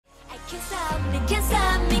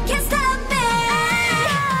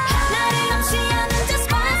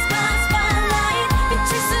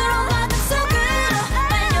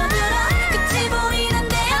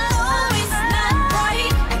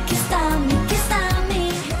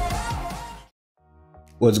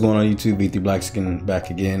What's going on YouTube? V3Blackskin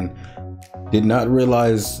back again. Did not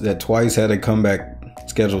realize that Twice had a comeback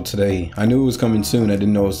scheduled today. I knew it was coming soon, I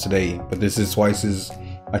didn't know it was today, but this is Twice's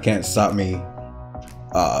I Can't Stop Me.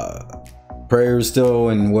 Prayers still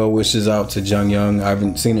and well wishes out to Jung Young. I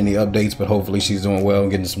haven't seen any updates, but hopefully she's doing well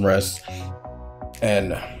and getting some rest.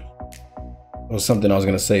 And it was something I was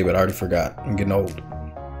gonna say, but I already forgot. I'm getting old.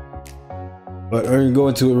 But we're gonna go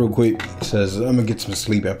into it real quick. It says I'm gonna get some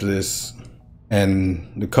sleep after this. And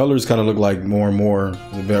the colors kind of look like more and more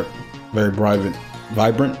very, very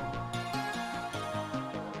vibrant.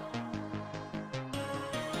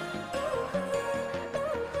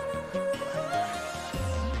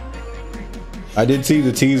 I did see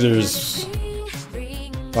the teasers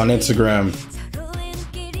on Instagram.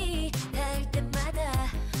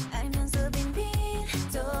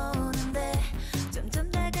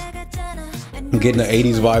 I'm getting the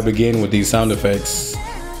 80s vibe again with these sound effects.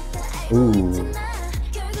 Ooh.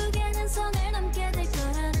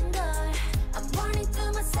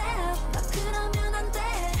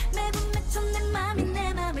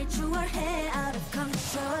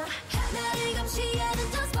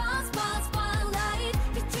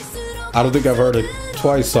 I don't think I've heard a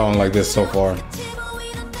Twice song like this so far.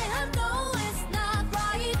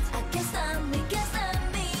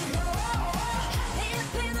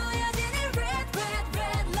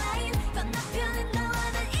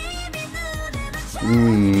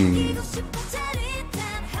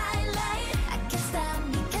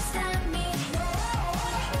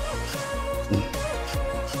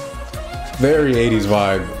 Very 80s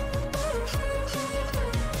vibe.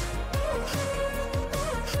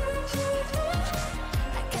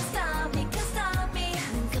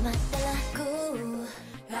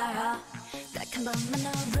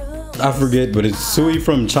 I forget, but is Sui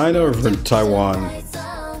from China or from Taiwan?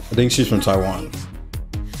 I think she's from Taiwan.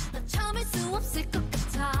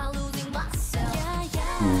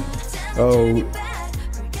 Oh,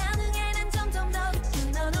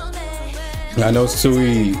 I know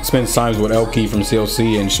Sui spends times with Elkie from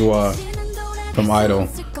CLC and Shua from Idol.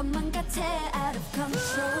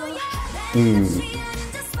 Ooh.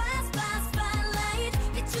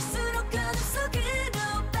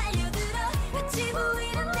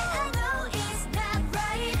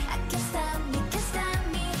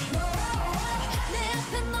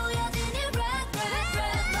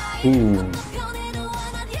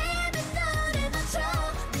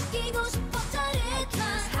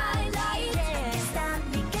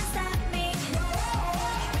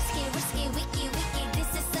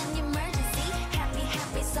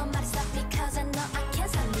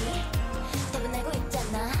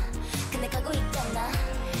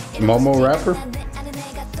 Momo rapper?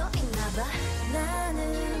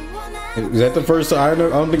 Is that the first time? I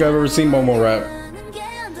don't think I've ever seen Momo rap.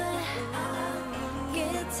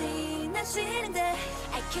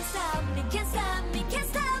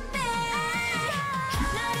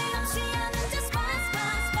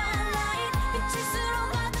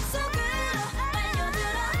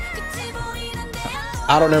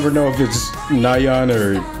 I don't ever know if it's Nayeon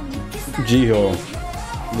or Jihyo,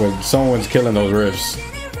 but someone's killing those riffs.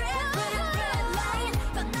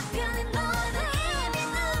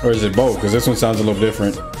 Or is it both? Because this one sounds a little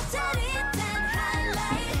different.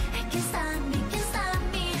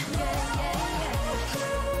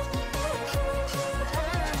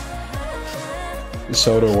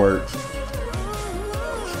 Shoulder work.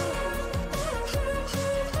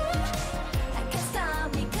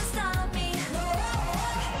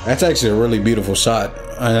 That's actually a really beautiful shot.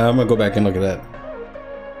 I'm gonna go back and look at that.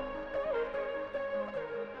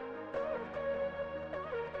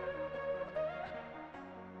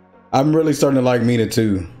 I'm really starting to like Mina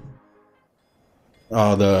too.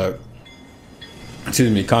 The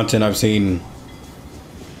content I've seen.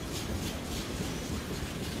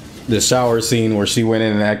 The shower scene where she went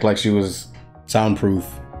in and acted like she was soundproof.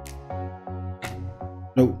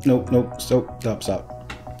 Nope. Stop.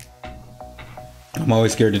 I'm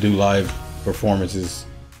always scared to do live performances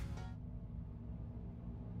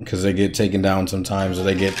because they get taken down sometimes or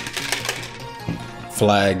they get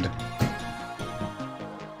flagged.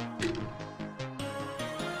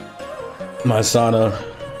 My sauna.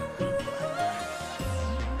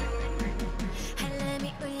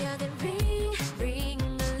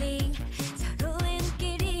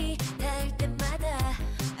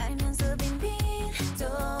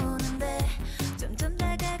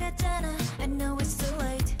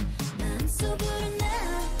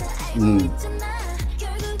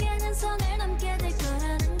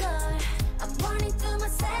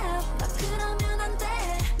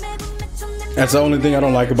 That's the only thing I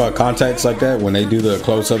don't like about contacts like that. When they do the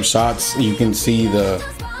close-up shots, you can see they're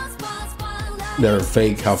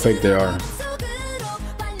fake, how fake they are.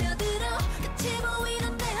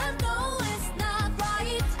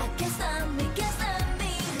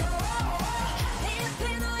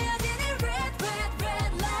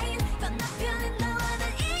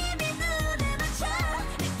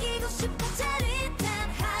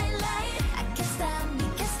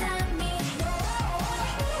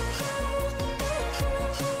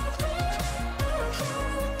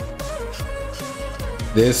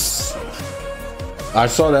 This, I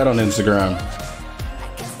saw that on Instagram,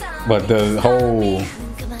 but the whole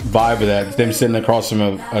vibe of that, them sitting across from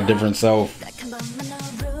a different self.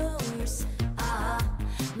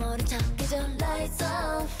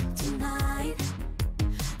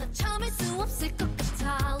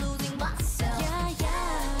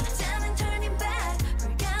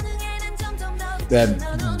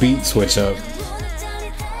 That beat switch up.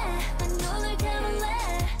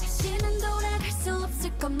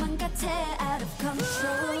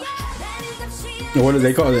 What do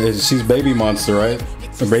they call it? She's Baby Monster, right?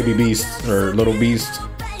 Or Baby Beast, or Little Beast.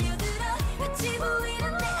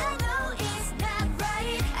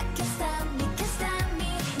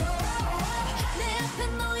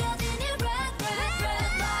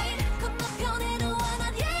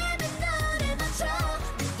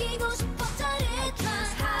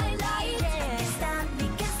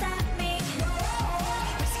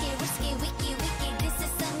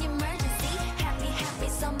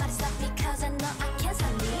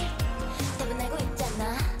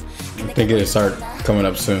 I think it'll start coming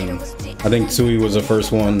up soon. I think Tsui was the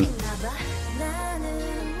first one.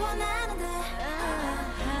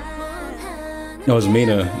 No, it's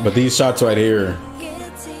Mina, but these shots right here.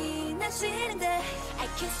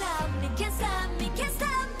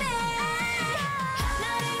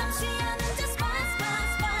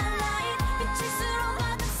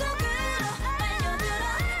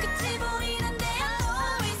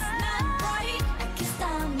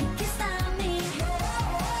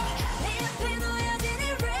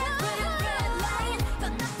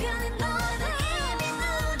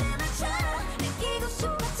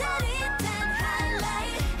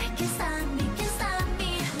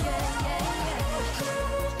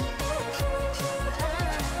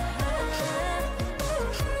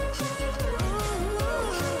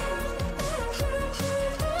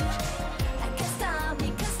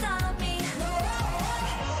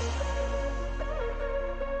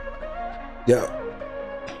 Yeah.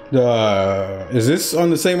 Is this on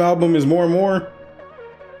the same album as More and More?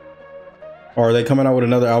 Or are they coming out with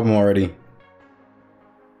another album already?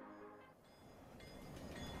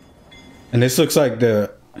 And this looks like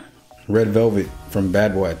the Red Velvet from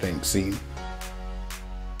Bad Boy, I think, scene.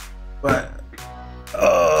 But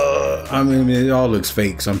I mean, it all looks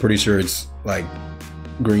fake, so I'm pretty sure it's like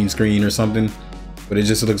green screen or something. But it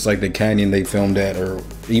just looks like the canyon they filmed at, or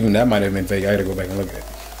even that might have been fake. I had to go back and look at it.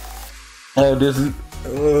 Oh, this is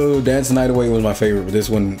Dance the Night Away was my favorite, but this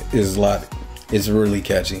one is a lot. It's really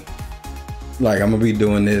catchy. Like, I'm gonna be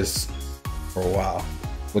doing this for a while.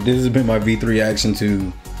 But this has been my V3 reaction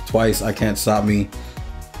to Twice, I Can't Stop Me.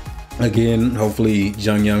 Again, hopefully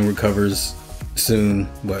Jung Young recovers soon.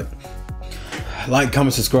 But like,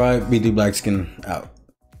 comment, subscribe. BD Blackskin out.